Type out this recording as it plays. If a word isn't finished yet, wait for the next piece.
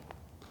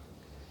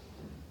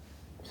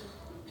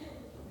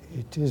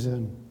It is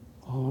an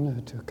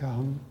honor to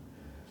come,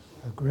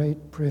 a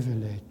great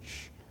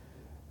privilege,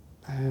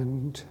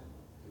 and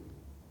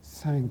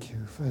thank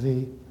you for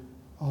the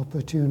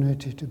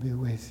opportunity to be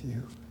with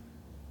you.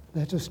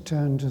 Let us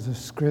turn to the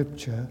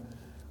scripture,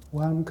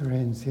 1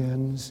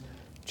 Corinthians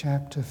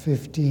chapter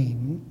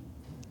 15,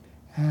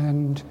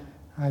 and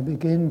I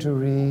begin to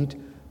read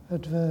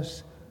at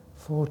verse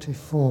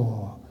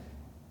 44.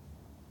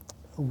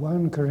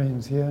 1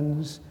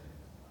 Corinthians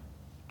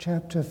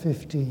chapter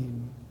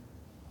 15,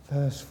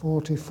 verse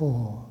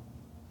 44.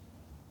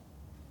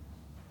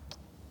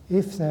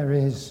 If there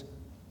is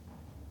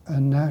a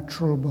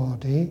natural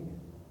body,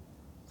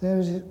 there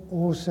is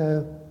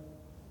also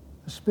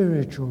a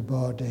spiritual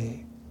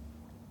body.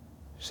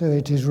 So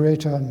it is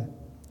written,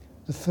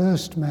 the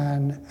first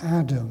man,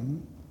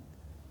 Adam,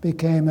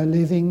 became a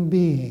living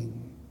being.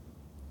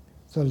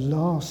 The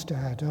last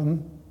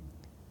Adam,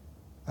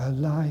 a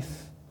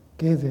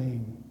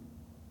life-giving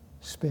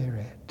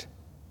spirit.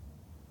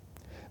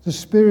 The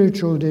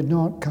spiritual did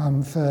not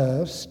come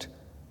first,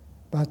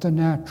 but the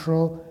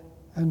natural,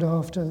 and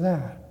after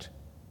that,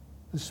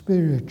 the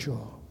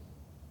spiritual.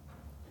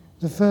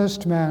 The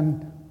first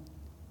man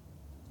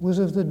was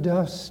of the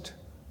dust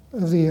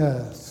of the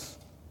earth.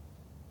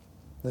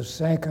 The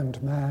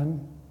second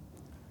man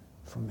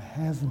from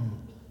heaven.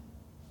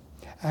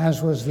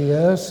 As was the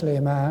earthly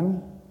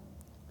man,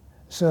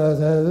 so are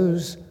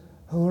those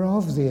who are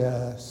of the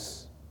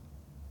earth.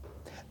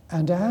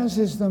 And as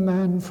is the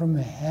man from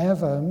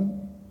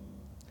heaven,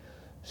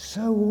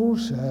 so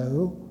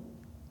also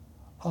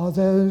are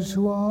those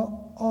who are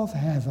of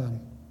heaven.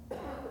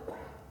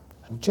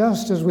 And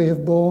just as we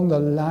have borne the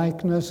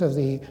likeness of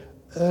the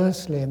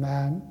earthly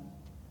man,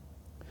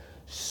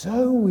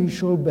 so we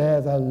shall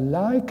bear the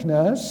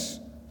likeness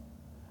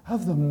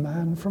of the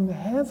man from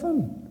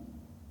heaven.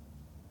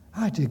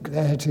 I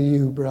declare to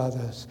you,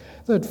 brothers,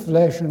 that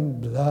flesh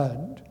and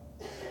blood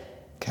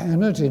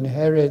cannot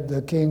inherit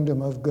the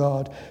kingdom of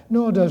God,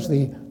 nor does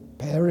the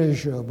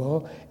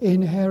perishable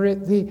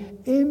inherit the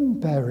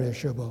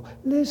imperishable.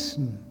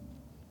 Listen,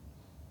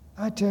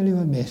 I tell you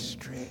a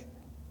mystery.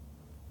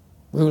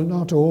 We will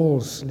not all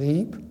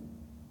sleep,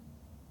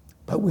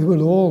 but we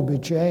will all be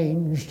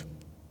changed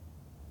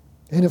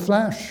in a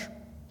flash,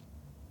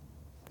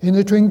 in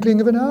the twinkling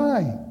of an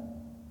eye,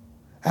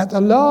 at the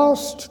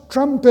last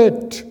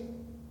trumpet.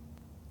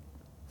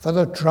 For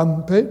the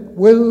trumpet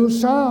will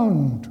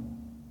sound.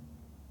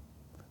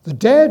 The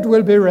dead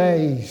will be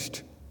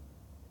raised,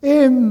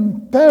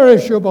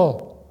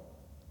 imperishable,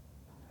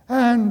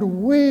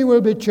 and we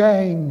will be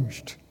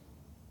changed.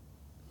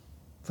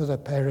 For the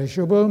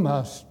perishable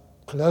must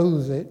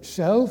clothe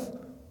itself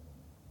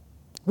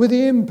with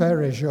the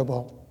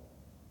imperishable,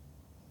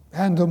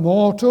 and the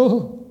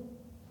mortal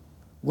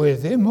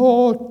with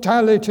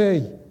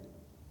immortality.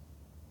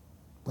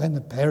 When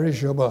the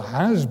perishable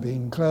has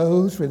been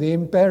clothed with the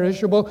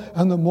imperishable,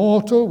 and the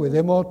mortal with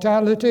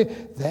immortality,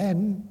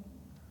 then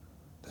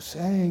the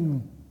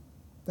saying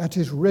that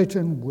is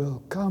written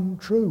will come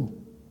true.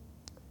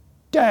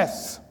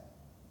 Death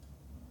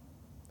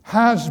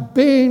has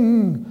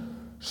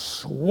been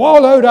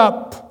swallowed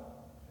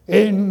up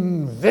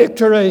in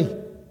victory.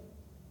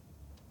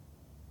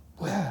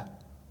 Where,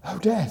 O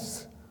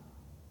death,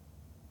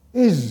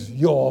 is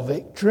your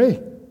victory?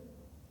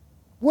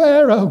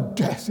 Where, O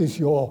death, is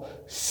your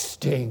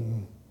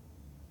sting?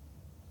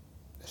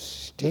 The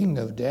sting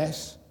of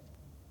death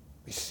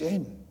is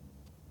sin.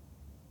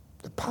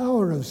 The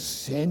power of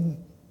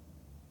sin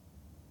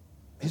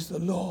is the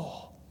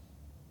law.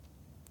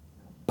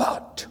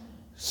 But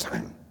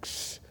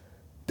thanks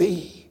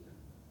be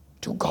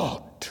to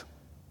God.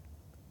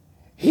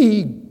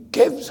 He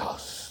gives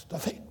us the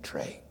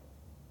victory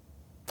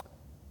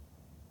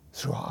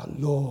through our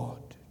Lord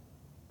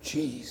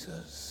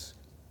Jesus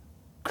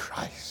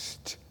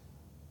Christ.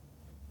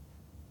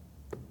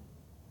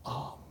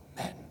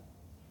 Amen.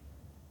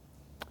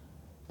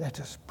 Let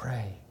us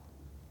pray.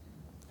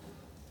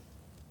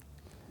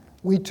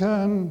 We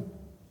turn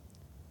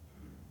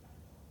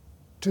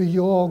to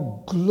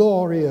your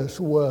glorious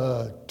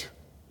word.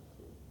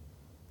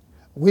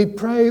 We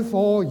pray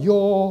for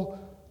your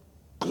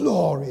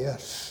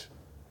glorious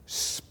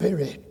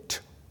Spirit,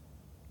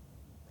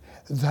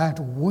 that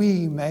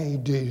we may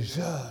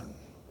discern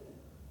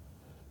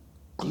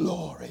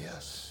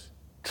glorious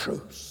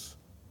truth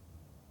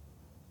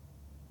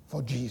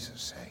for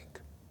Jesus' sake.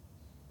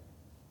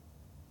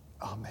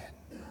 Amen.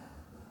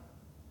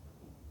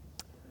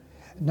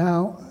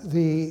 Now,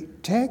 the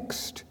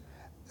text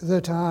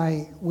that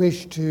I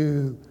wish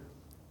to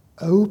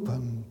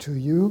open to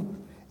you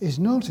is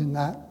not in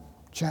that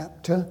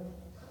chapter.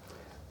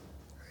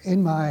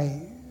 In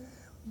my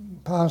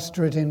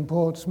pastorate in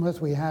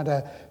Portsmouth, we had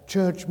a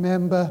church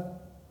member,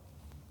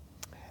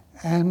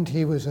 and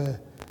he was a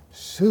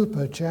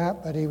super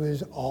chap, but he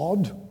was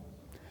odd.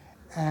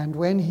 And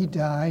when he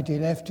died, he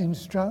left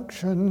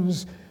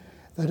instructions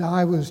that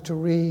I was to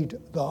read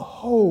the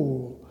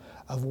whole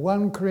of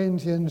 1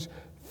 Corinthians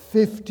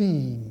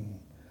 15,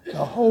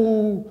 the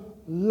whole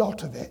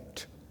lot of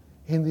it,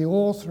 in the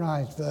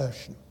authorized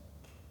version.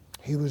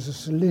 He was a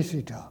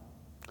solicitor,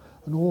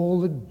 and all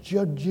the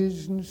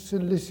judges and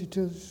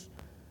solicitors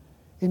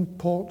in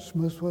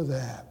Portsmouth were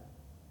there.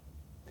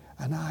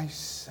 And I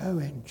so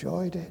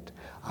enjoyed it.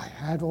 I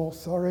had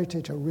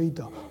authority to read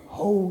the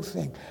whole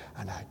thing,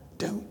 and I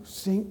don't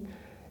think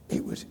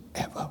it was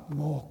ever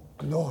more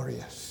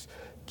glorious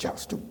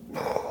just to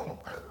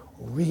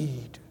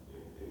read.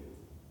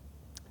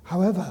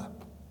 However,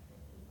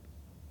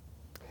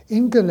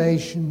 in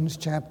Galatians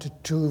chapter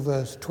 2,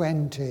 verse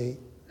 20,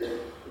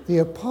 the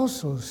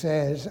apostle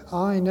says,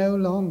 I no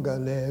longer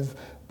live,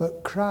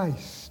 but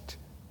Christ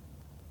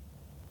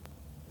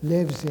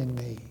lives in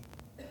me.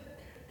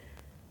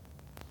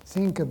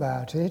 Think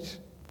about it.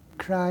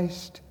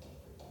 Christ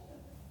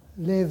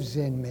lives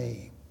in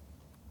me.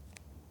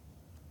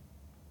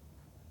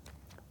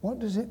 What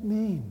does it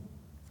mean?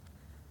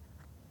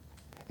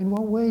 In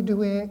what way do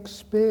we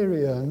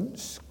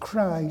experience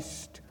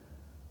Christ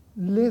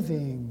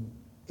living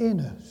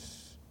in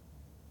us?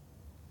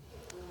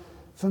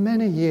 For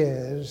many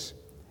years,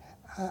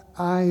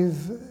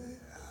 I've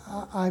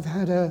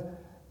had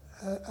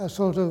a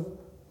sort of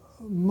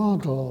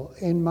model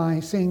in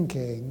my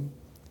thinking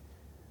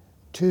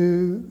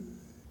to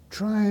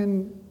try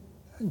and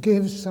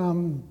give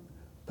some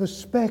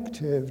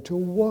perspective to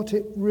what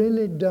it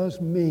really does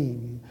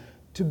mean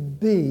to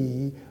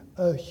be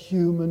a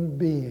human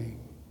being.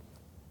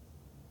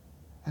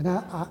 And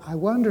I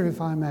wonder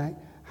if I might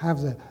have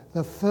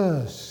the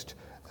first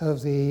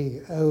of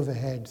the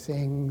overhead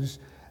things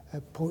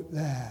put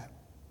there.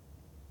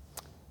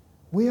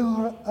 We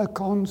are a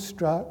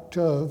construct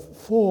of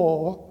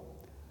 4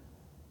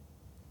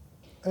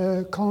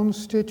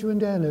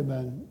 constituent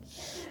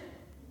elements.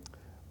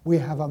 We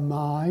have a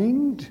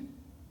mind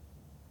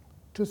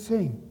to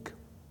think.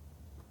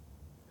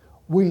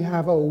 We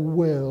have a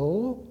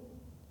will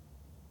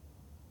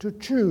to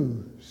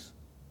choose.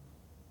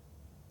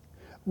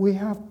 We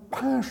have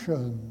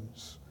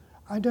passions.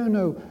 I don't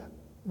know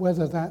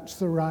whether that's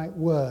the right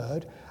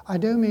word. I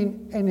don't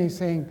mean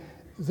anything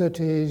that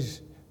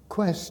is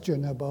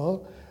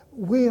questionable.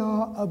 We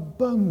are a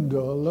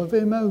bundle of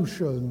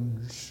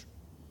emotions.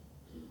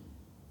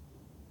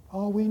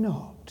 Are we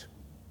not?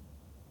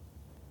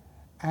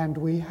 And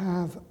we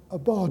have a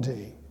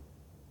body.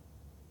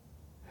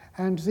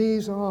 And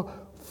these are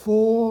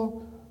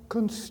 4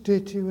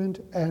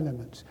 constituent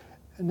elements.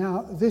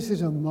 Now, this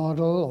is a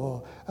model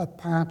or a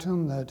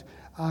pattern that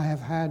I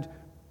have had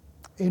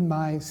in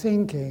my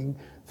thinking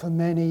for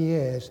many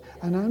years.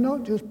 And I've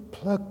not just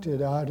plucked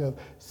it out of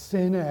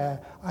thin air.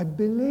 I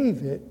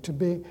believe it to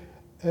be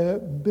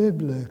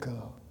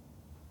biblical.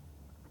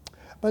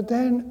 But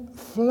then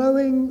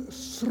flowing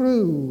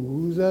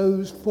through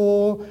those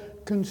 4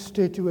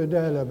 constituent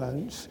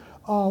elements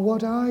are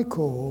what I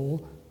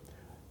call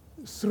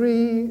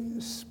 3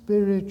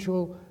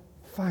 spiritual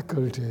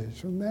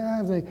faculties. And may I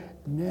have the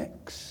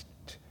next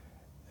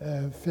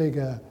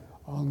figure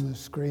on the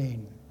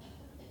screen?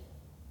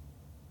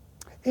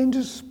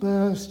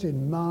 Interspersed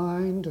in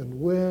mind and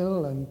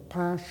will and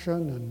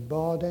passion and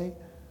body,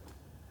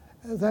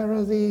 there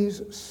are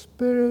these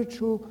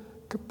spiritual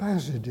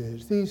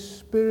capacities, these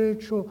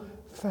spiritual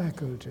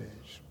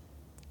faculties.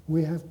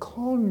 We have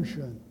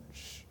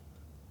conscience.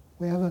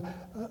 We have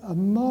a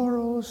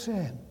moral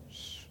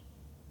sense.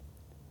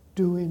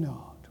 Do we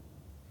not?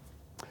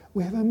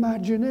 We have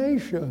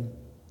imagination.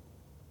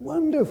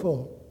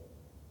 Wonderful.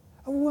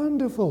 A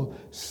wonderful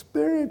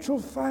spiritual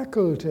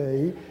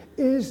faculty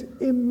is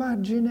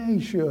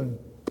imagination.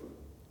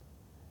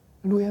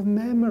 And we have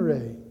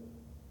memory.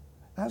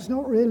 That's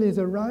not really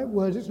the right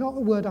word. It's not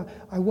the word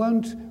I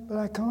want, but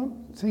I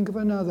can't think of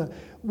another.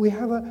 We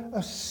have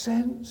a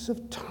sense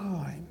of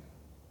time.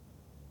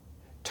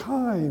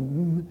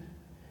 Time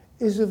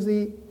is of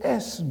the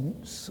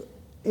essence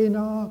in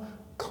our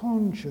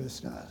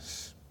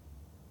consciousness.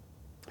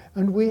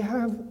 And we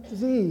have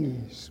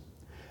these.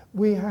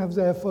 We have,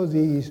 therefore,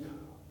 these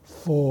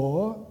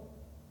 4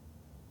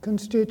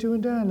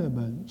 constituent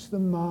elements: the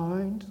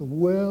mind, the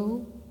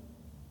will,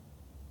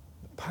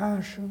 the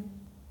passion,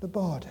 the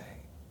body.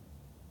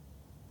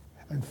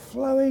 And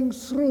flowing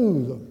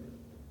through them,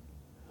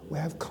 we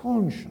have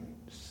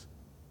conscience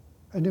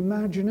and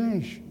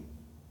imagination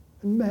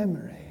and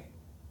memory.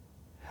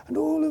 And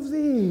all of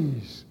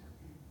these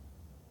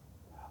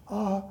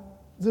are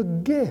the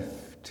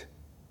gift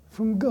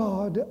from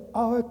God,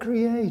 our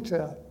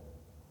Creator.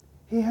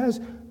 He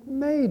has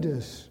made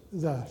us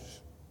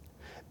thus.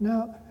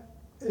 Now,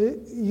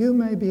 you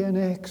may be an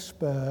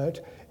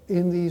expert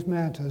in these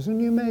matters, and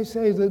you may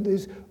say that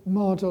this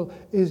model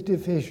is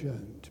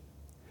deficient.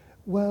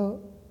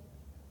 Well,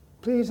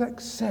 please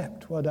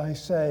accept what I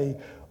say.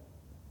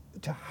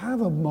 To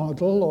have a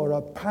model or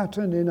a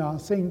pattern in our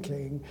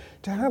thinking,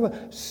 to have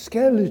a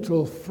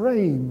skeletal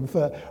frame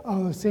for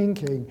our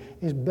thinking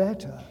is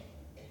better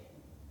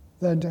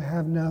than to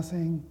have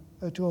nothing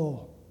at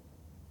all.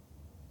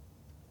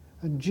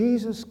 And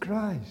Jesus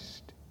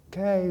Christ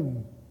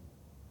came,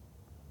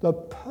 the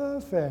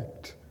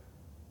perfect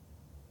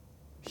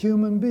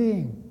human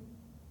being,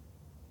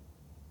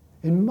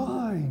 in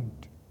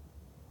mind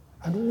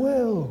and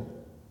will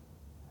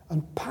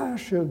and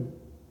passion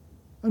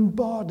and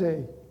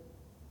body,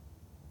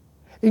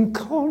 in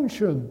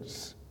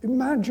conscience,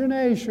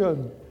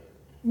 imagination,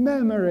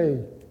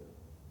 memory.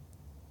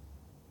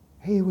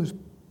 He was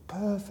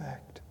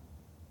perfect.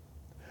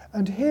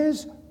 And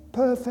his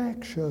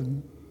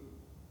perfection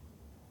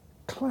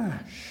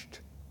clashed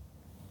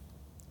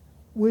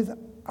with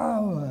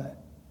our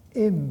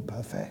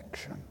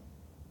imperfection.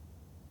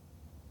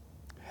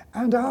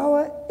 And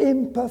our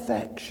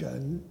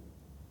imperfection,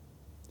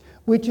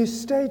 which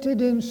is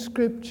stated in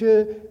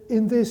Scripture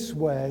in this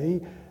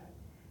way,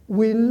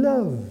 we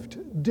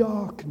loved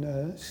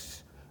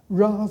darkness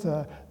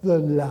rather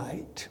than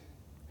light.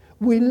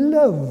 We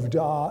loved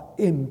our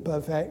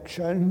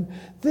imperfection.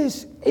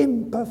 This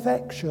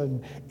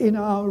imperfection in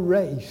our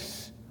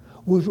race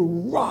was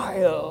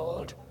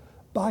riled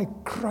by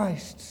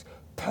Christ's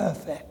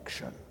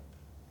perfection.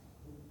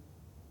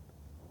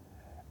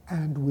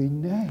 And we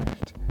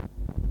nailed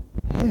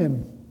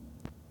him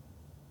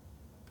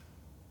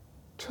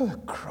to the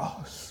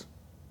cross.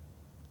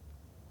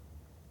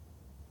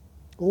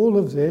 All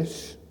of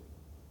this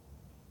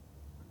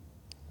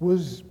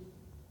was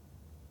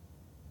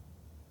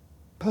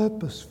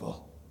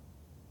purposeful.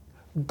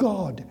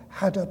 God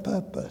had a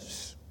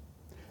purpose.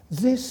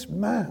 This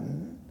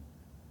man,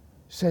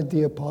 said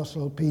the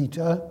Apostle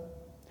Peter,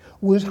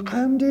 was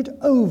handed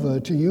over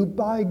to you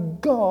by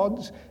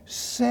God's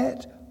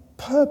set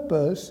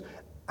purpose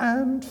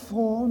and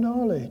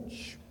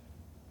foreknowledge.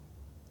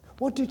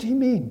 What did he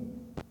mean?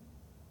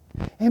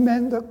 He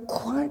meant that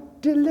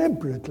quite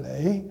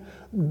deliberately,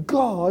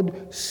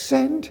 God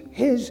sent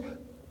his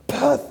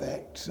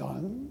perfect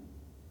Son,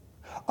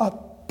 a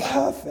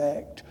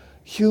perfect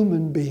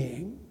human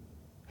being,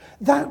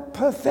 that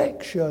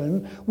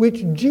perfection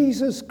which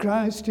Jesus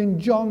Christ in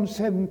John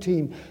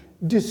 17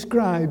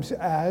 describes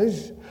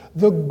as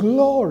the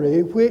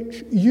glory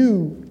which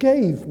you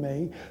gave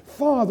me.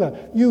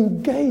 Father, you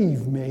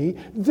gave me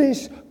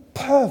this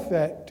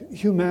perfect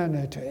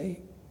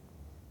humanity.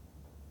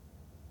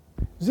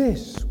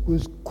 This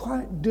was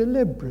quite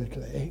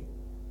deliberately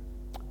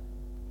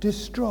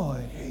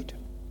destroyed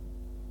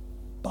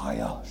by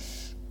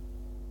us.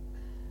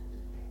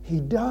 He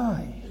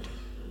died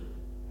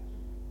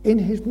in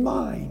his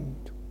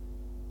mind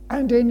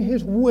and in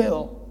his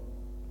will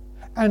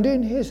and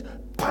in his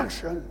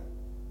passion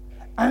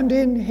and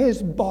in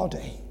his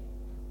body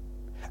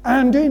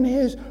and in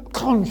his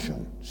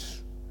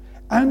conscience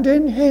and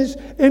in his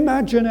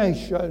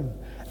imagination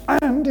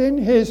and in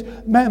his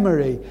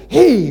memory.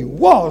 He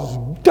was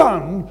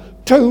done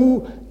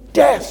to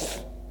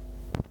death.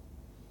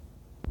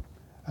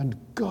 And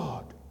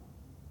God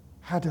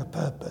had a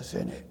purpose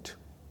in it.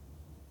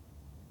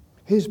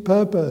 His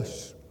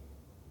purpose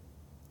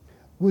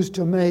was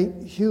to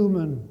make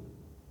human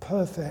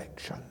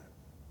perfection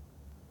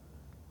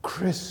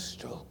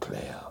crystal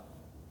clear.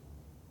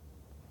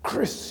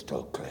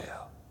 Crystal clear.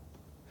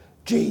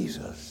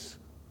 Jesus,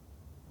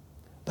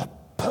 the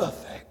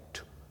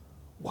perfect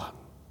one.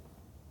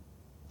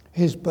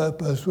 His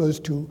purpose was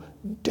to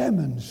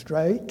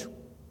demonstrate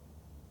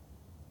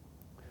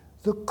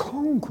the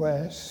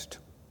conquest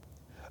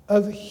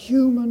of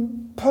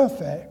human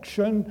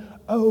perfection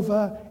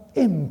over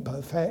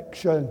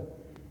imperfection.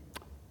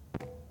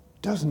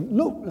 Doesn't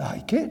look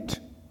like it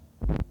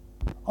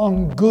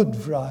on Good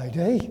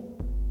Friday,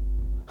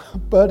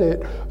 but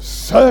it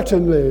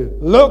certainly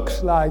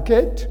looks like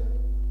it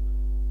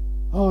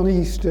on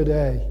Easter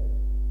Day.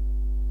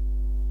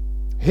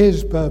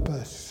 His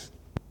purpose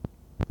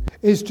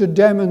is to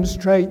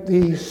demonstrate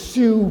the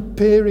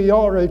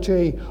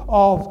superiority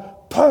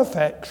of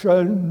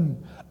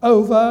perfection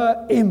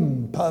over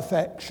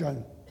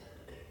imperfection.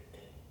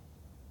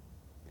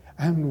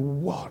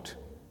 And what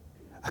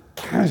a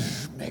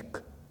cosmic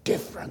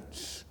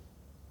difference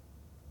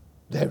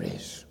there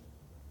is.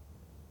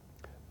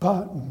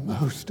 But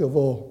most of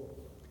all,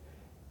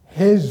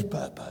 his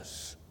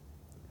purpose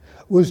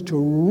was to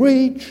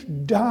reach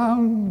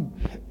down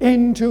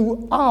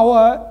into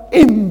our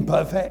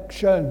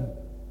imperfection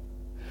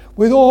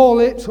with all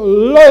its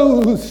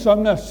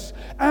loathsomeness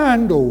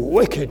and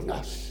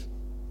wickedness,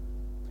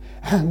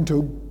 and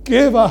to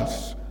give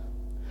us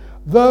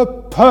the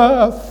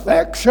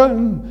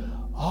perfection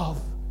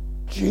of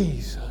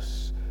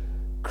Jesus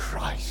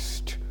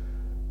Christ,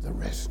 the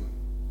risen.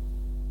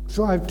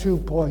 So I have 2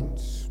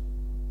 points,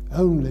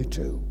 only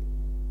 2.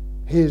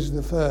 Here's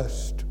the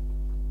first.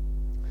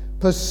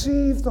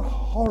 Perceive the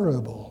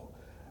horrible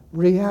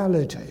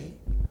reality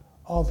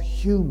of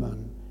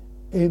human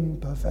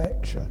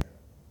imperfection.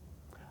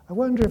 I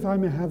wonder if I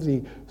may have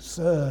the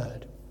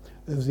third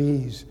of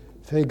these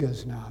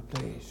figures now,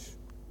 please.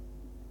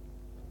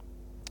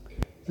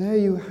 There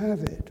you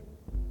have it.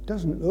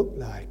 Doesn't look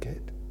like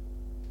it.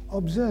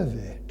 Observe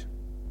it.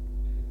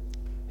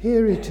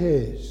 Here it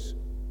is.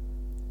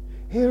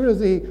 Here are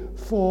the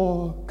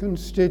 4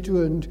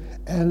 constituent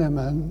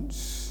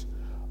elements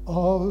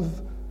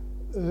of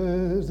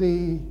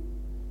the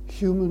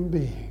human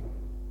being.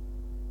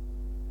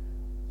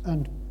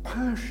 And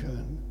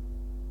passion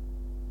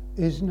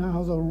is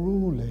now the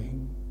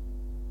ruling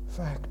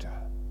factor.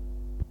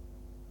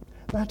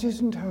 That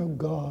isn't how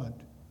God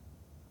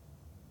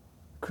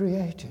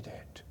created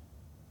it.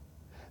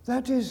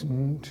 That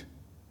isn't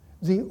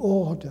the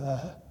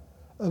order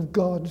of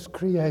God's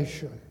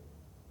creation.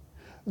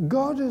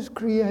 God has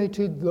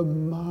created the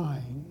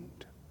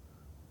mind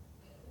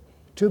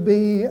to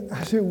be,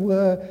 as it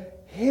were,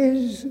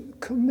 his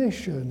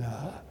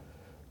commissioner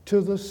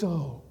to the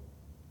soul,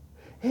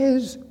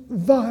 his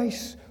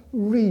vice-regent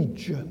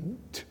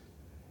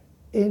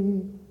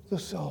in the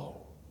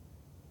soul.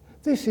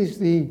 This is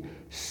the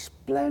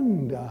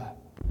splendor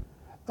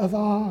of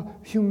our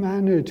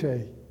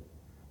humanity.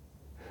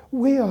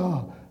 We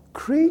are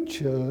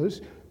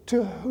creatures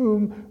to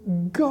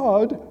whom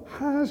God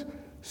has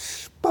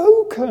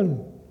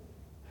spoken.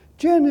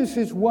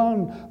 Genesis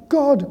 1,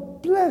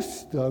 God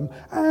blessed them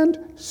and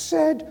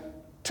said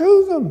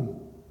to them.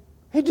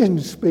 He didn't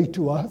speak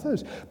to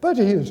others, but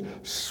he has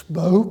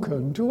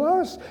spoken to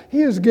us. He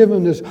has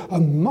given us a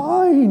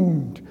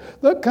mind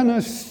that can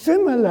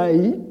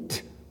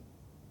assimilate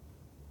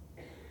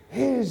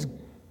his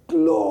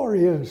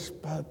glorious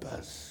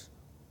purpose.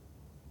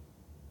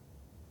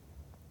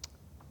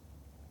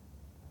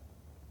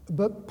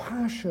 But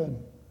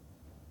passion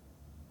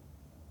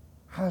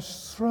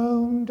has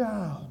thrown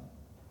down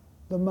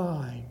the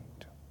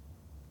mind,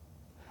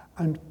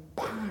 and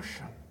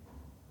passion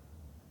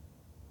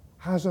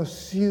has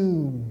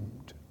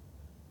assumed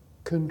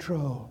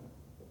control.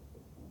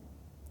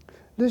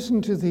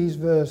 Listen to these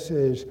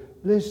verses,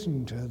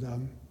 listen to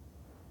them.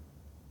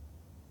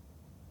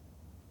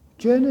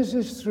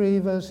 Genesis 3,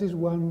 verses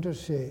 1 to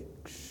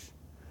 6.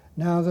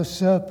 Now the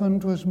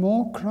serpent was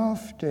more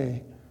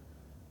crafty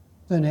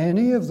than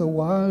any of the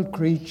wild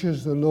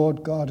creatures the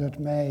Lord God had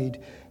made.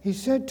 He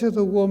said to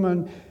the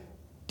woman,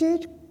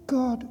 "Did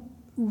God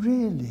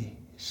really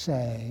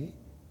say,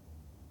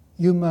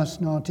 'You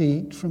must not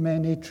eat from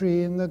any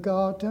tree in the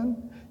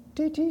garden'?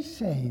 Did he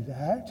say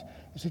that?"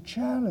 It's a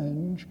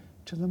challenge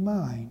to the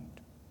mind.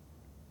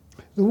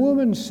 The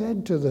woman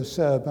said to the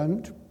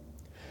serpent,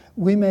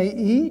 "We may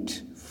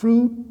eat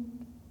fruit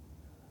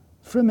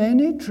from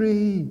any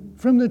tree,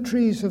 from the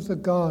trees of the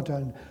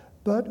garden,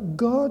 but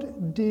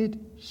God did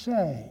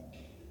say,"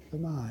 the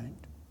mind,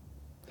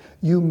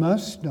 "You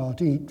must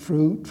not eat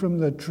fruit from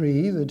the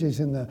tree that is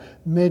in the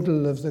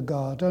middle of the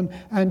garden,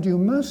 and you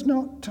must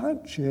not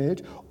touch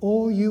it,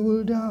 or you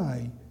will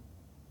die."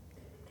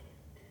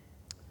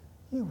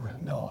 "You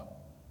will not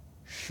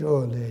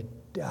surely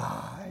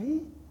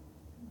die,"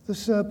 the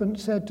serpent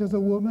said to the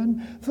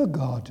woman, "for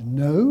God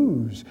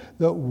knows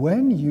that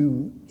when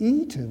you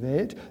eat of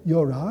it,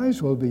 your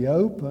eyes will be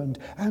opened,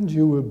 and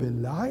you will be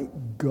like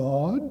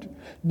God,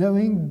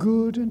 knowing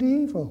good and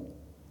evil."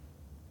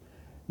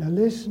 Now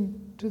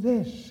listen to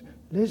this.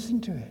 Listen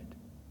to it.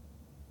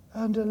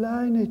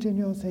 Underline it in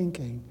your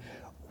thinking.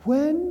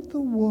 When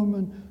the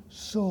woman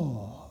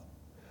saw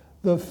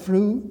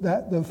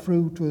that the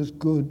fruit was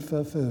good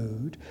for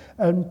food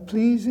and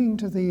pleasing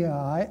to the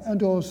eye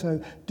and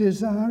also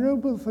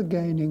desirable for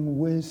gaining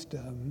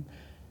wisdom,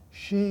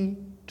 she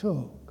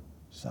took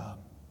some.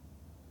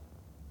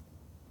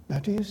 Now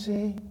do you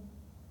see?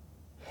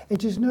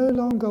 It is no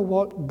longer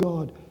what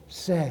God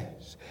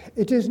says.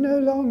 It is no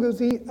longer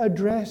the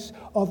address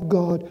of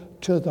God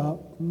to the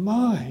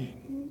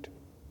mind.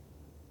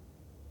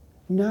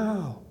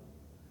 Now,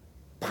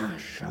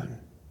 passion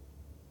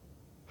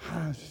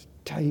has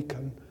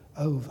taken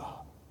over.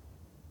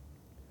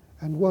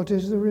 And what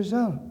is the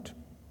result?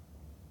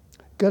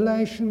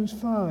 Galatians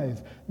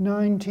 5,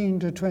 19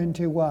 to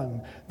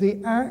 21. The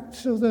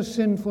acts of the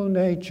sinful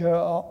nature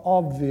are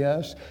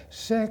obvious: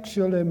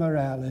 sexual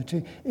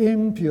immorality,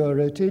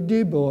 impurity,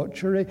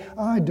 debauchery,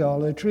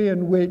 idolatry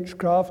and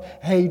witchcraft,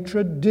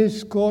 hatred,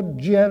 discord,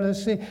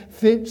 jealousy,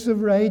 fits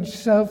of rage,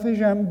 selfish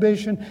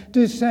ambition,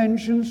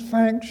 dissensions,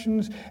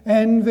 factions,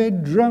 envy,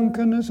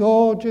 drunkenness,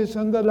 orgies,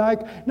 and the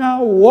like.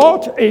 Now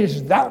what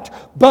is that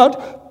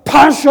but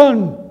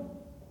passion?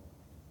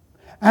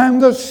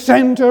 And the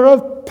center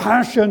of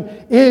passion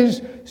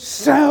is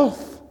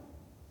self.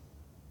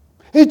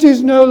 It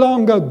is no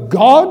longer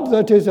God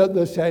that is at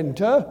the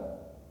center.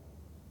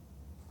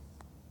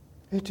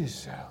 It is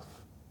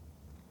self.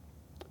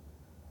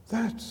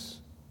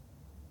 That's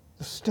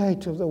the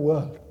state of the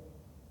world.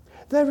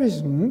 There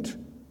isn't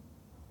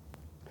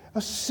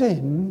a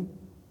sin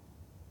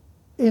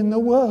in the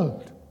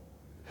world.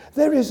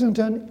 There isn't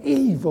an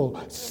evil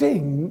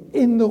thing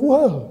in the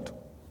world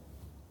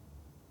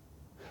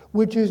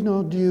which is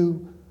not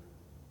due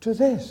to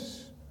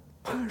this.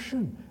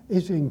 Passion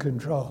is in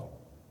control.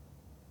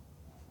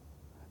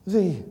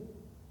 The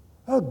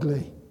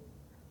ugly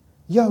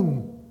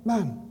young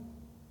man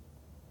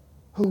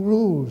who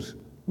rules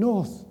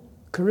North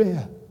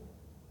Korea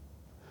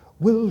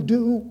will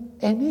do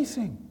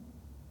anything,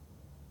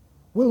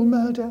 will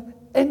murder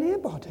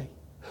anybody,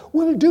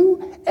 will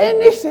do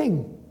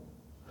anything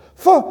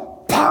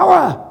for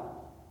power.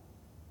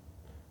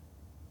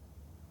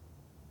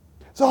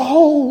 The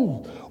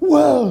whole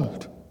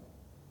world,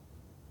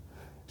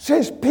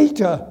 says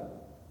Peter,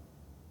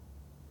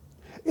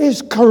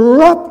 is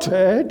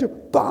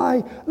corrupted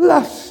by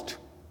lust.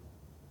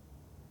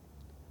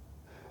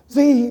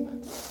 the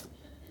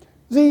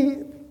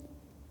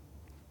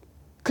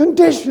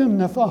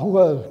condition of our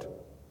world,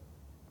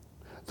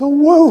 the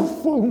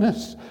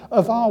woefulness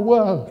of our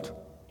world,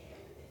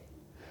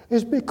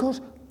 is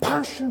because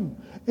passion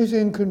is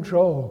in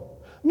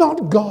control.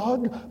 Not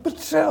God, but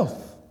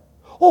self.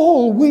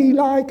 All we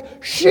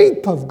like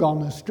sheep have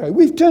gone astray.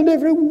 We've turned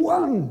every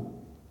one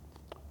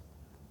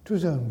to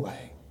his own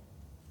way.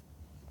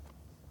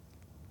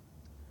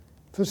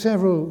 For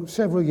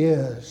several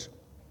years,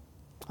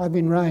 I've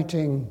been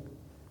writing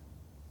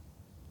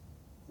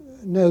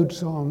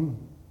notes on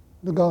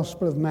the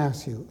Gospel of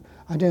Matthew.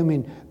 I don't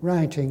mean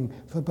writing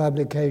for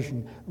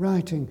publication,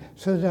 writing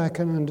so that I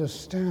can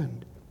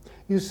understand.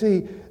 You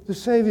see, the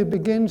Saviour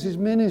begins his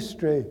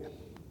ministry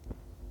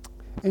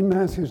in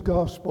Matthew's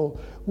Gospel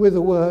with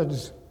the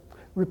words,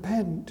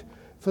 "Repent,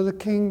 for the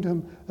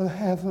kingdom of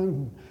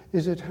heaven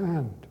is at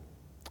hand."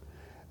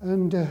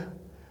 And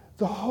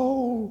the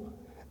whole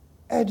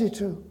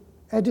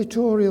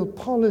editorial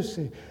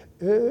policy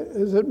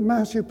that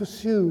Matthew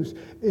pursues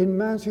in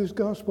Matthew's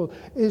Gospel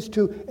is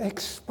to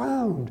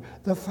expound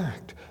the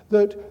fact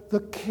that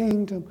the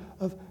kingdom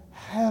of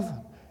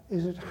heaven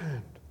is at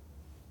hand.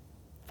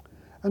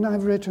 And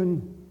I've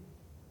written,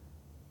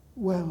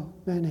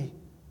 many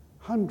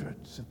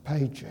hundreds of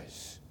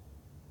pages.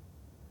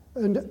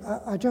 And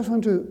I just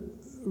want to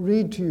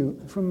read to you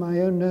from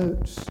my own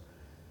notes,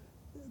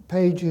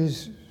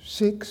 pages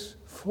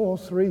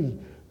 643,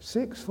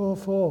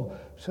 644.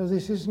 So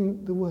this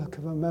isn't the work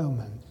of a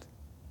moment.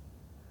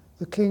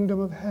 The kingdom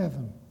of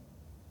heaven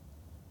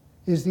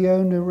is the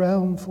only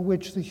realm for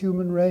which the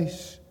human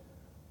race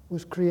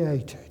was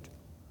created.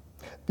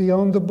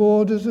 Beyond the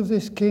borders of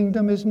this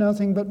kingdom is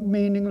nothing but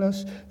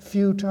meaningless,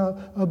 futile,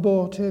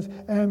 abortive,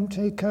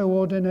 empty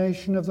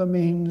coordination of the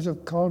means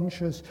of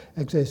conscious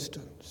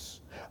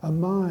existence. A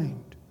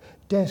mind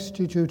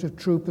destitute of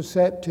true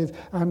perceptive,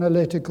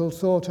 analytical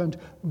thought and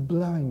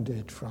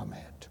blinded from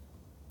it.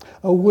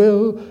 A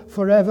will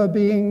forever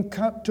being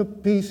cut to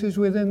pieces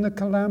within the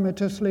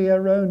calamitously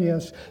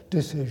erroneous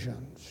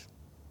decisions.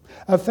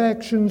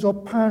 Affections or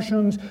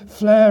passions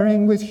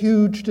flaring with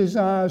huge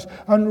desires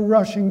and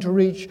rushing to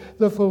reach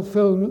the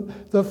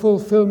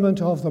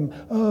fulfillment of them,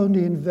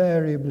 only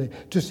invariably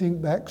to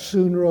sink back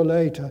sooner or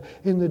later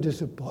in the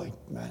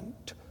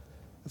disappointment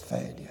of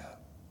failure.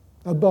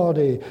 A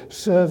body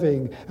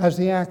serving as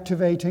the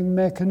activating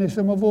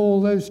mechanism of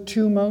all those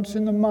tumults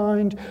in the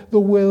mind, the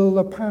will,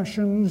 the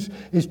passions,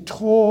 is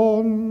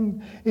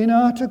torn in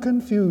utter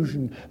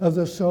confusion of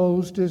the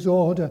soul's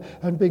disorder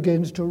and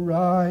begins to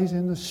rise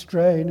in the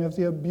strain of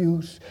the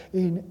abuse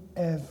in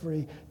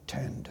every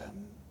tendon.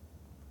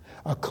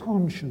 A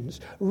conscience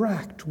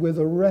racked with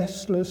a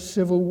restless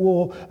civil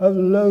war of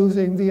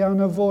loathing the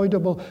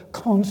unavoidable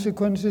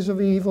consequences of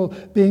evil,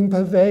 being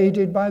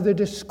pervaded by the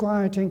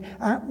disquieting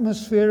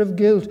atmosphere of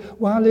guilt,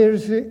 while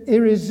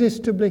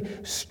irresistibly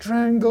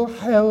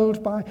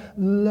held by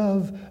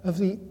love of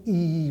the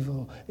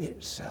evil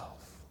itself.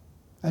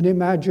 An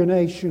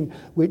imagination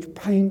which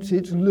paints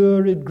its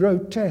lurid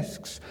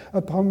grotesques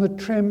upon the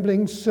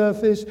trembling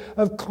surface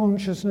of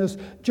consciousness,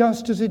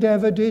 just as it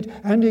ever did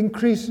and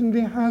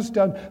increasingly has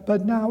done,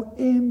 but now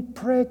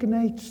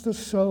impregnates the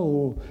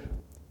soul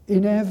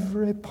in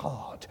every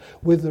part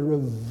with the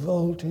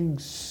revolting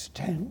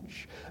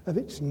stench of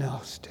its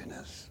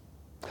nastiness.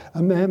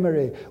 A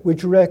memory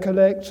which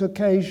recollects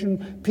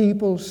occasion,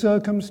 people,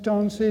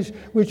 circumstances,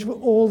 which for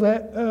all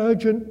their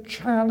urgent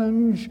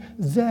challenge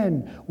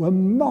then were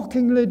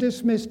mockingly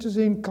dismissed as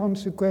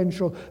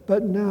inconsequential,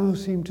 but now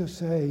seem to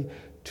say,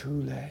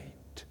 too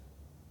late,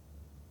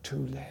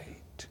 too late.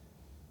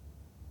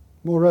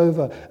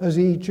 Moreover, as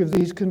each of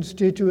these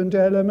constituent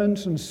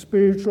elements and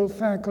spiritual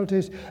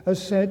faculties are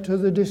set to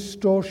the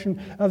distortion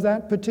of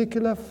that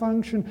particular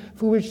function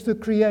for which the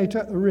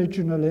Creator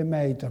originally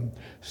made them,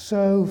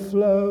 so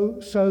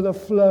the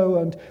flow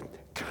and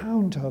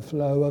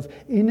counterflow of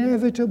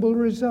inevitable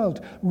result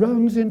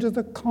runs into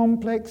the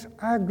complex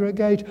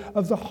aggregate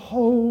of the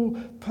whole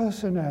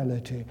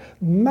personality.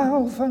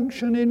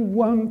 Malfunction in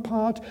one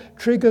part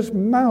triggers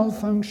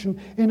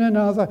malfunction in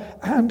another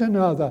and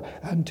another,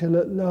 until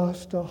at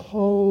last the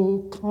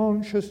whole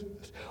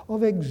consciousness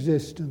of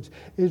existence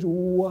is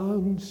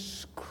one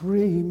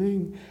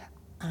screaming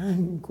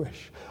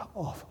anguish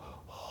of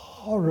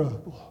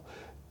horrible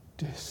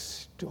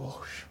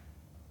distortion.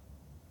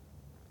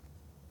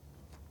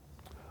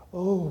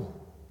 Oh,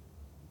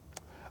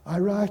 I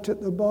write at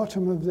the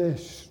bottom of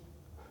this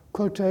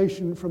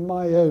quotation from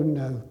my own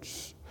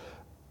notes,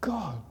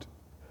 God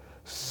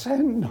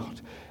sent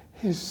not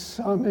his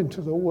Son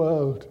into the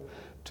world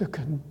to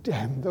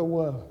condemn the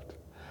world,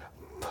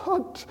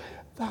 but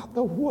that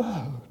the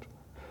world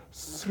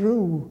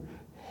through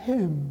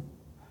him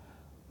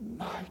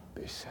might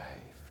be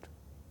saved.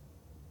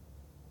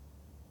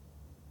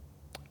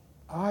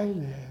 I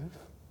live,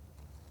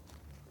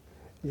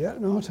 yet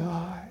not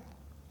I,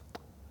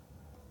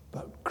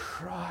 but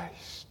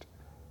Christ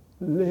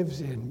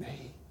lives in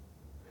me.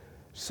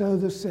 So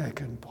the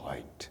second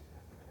point,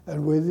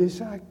 and with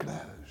this I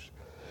close.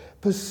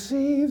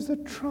 perceive the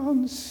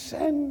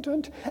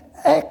transcendent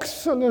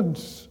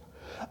excellence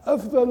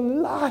of the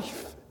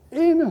life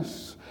in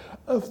us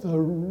of the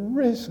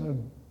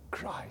risen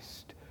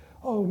Christ.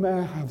 Oh, may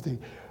I have the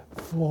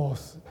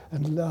fourth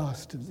and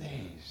last of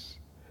these.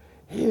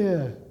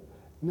 Here,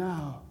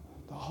 now,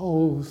 the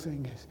whole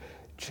thing is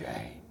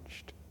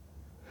changed.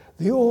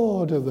 The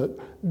order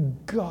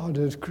that God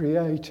has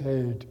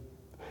created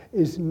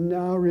is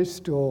now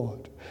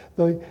restored.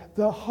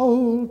 The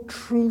whole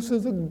truth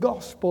of the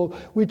gospel,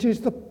 which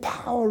is the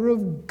power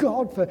of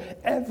God for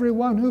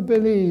everyone who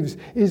believes,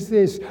 is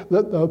this,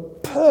 that the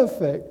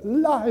perfect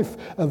life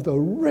of the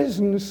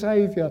risen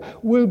Saviour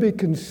will be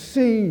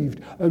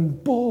conceived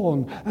and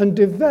born and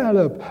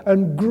develop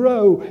and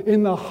grow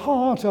in the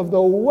heart of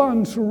the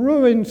once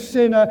ruined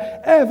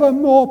sinner ever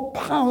more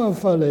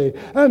powerfully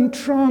and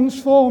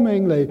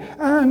transformingly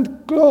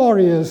and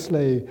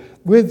gloriously,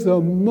 with the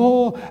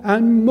more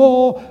and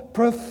more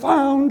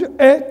profound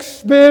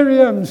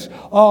experience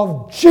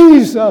of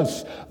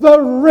Jesus, the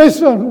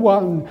risen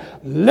one,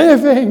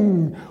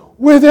 living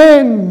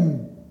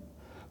within.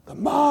 The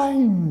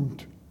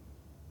mind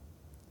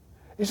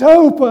is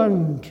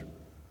opened.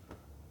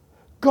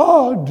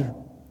 God,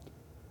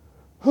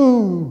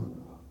 who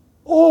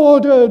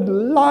ordered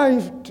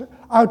light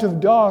out of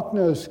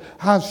darkness,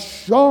 has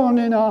shone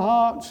in our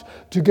hearts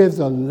to give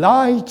the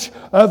light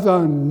of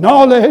the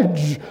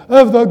knowledge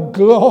of the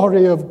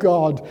glory of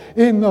God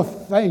in the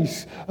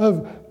face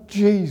of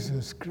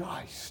Jesus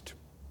Christ.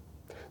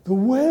 The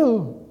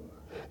will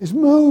is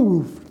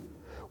moved.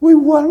 We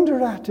wonder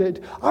at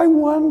it. I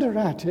wonder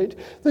at it,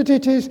 that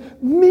it is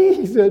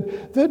me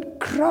that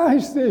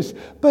cries this.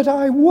 But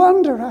I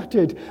wonder at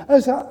it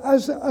as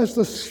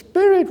the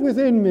Spirit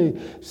within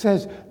me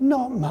says,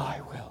 not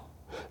my will,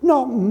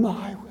 not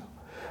my will,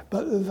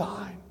 but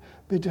thine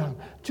be done.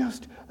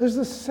 Just as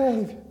the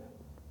Saviour,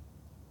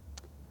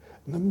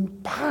 the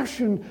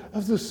passion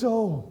of the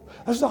soul,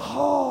 as the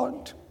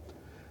heart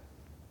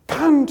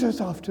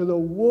panteth after the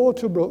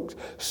water brooks,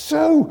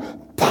 so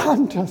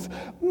panteth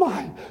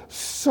my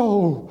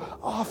soul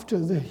after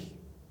thee.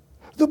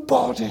 The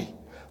body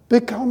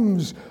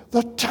becomes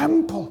the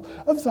temple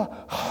of the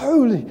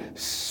Holy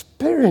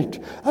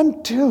Spirit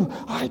until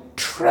I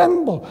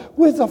tremble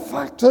with the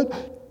fact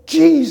that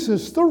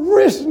Jesus, the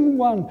risen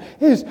one,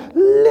 is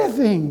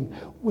living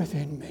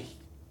within me.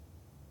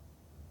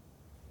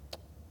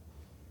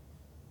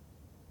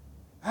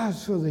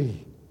 As for the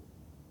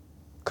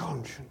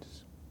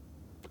conscience,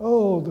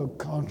 oh, the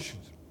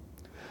conscience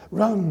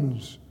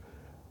runs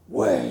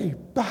way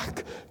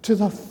back to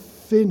the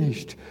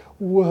finished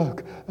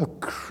work of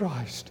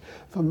Christ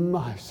for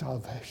my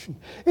salvation.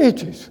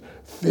 It is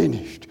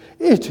finished.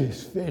 It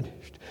is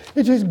finished.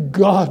 It is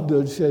God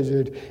that says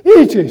it.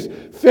 It is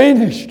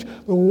finished.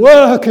 The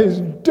work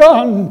is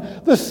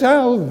done. The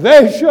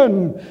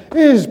salvation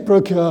is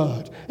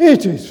procured.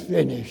 It is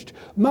finished.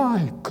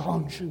 My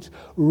conscience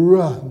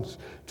runs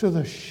to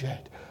the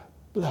shed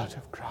blood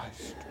of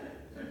Christ.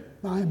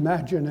 My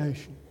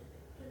imagination.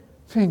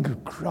 Think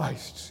of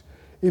Christ's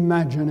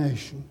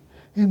imagination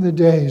in the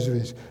days of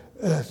his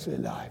earthly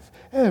life.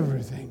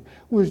 Everything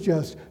was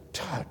just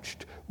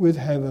touched with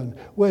heaven,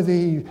 whether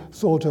he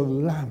thought of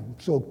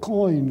lamps or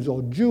coins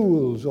or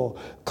jewels or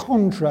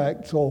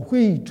contracts or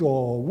wheat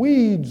or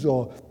weeds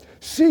or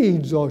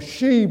seeds or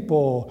sheep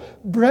or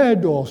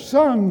bread or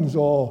sons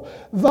or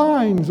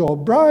vines or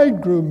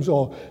bridegrooms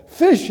or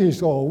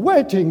fishes or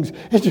weddings.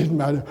 It didn't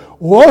matter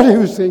what he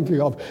was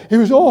thinking of. He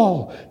was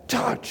all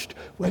touched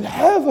with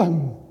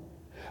heaven.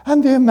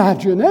 And the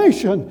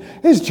imagination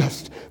is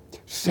just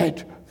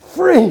set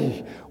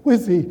free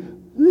with the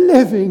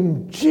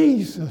living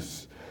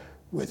Jesus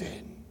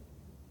within.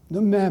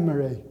 The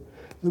memory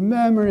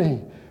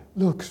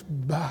looks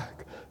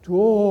back to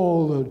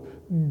all that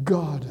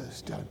God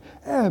has done.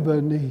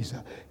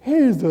 Ebenezer,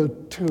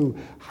 hitherto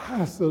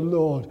hath the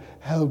Lord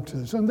helped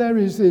us. And there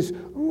is this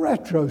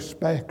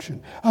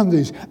retrospection and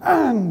this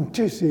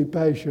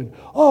anticipation.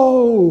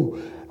 Oh,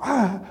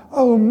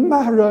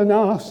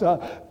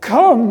 Maranatha,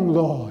 come,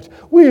 Lord.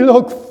 We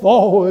look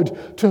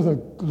forward to the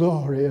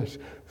glorious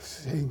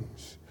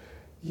things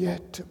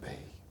yet to be.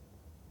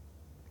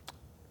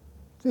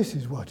 This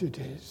is what it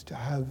is to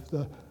have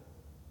the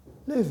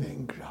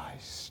living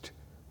Christ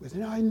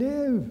within. I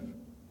live,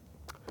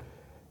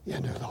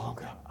 yet no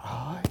longer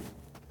I,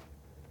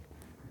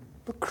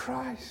 but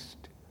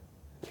Christ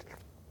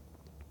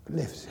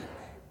lives in me.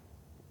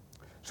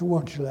 So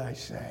what shall I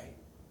say?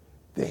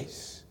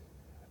 This,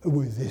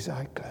 with this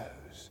I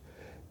close.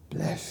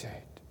 Blessed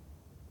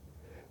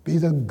be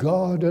the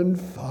God and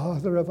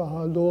Father of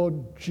our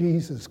Lord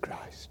Jesus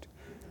Christ,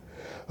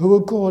 who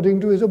according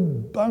to his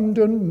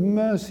abundant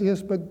mercy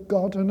has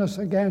begotten us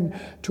again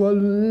to a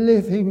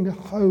living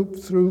hope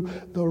through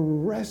the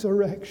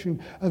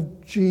resurrection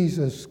of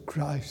Jesus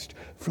Christ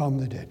from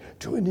the dead,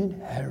 to an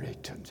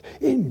inheritance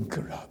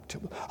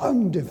incorruptible,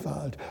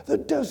 undefiled,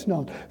 that does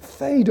not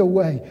fade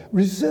away,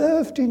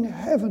 reserved in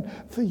heaven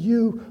for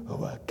you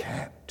who are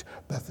kept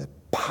by the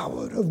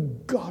power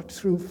of God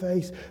through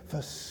faith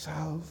for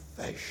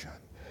salvation,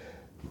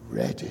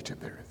 ready to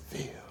be revealed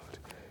revealed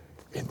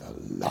in the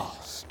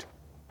last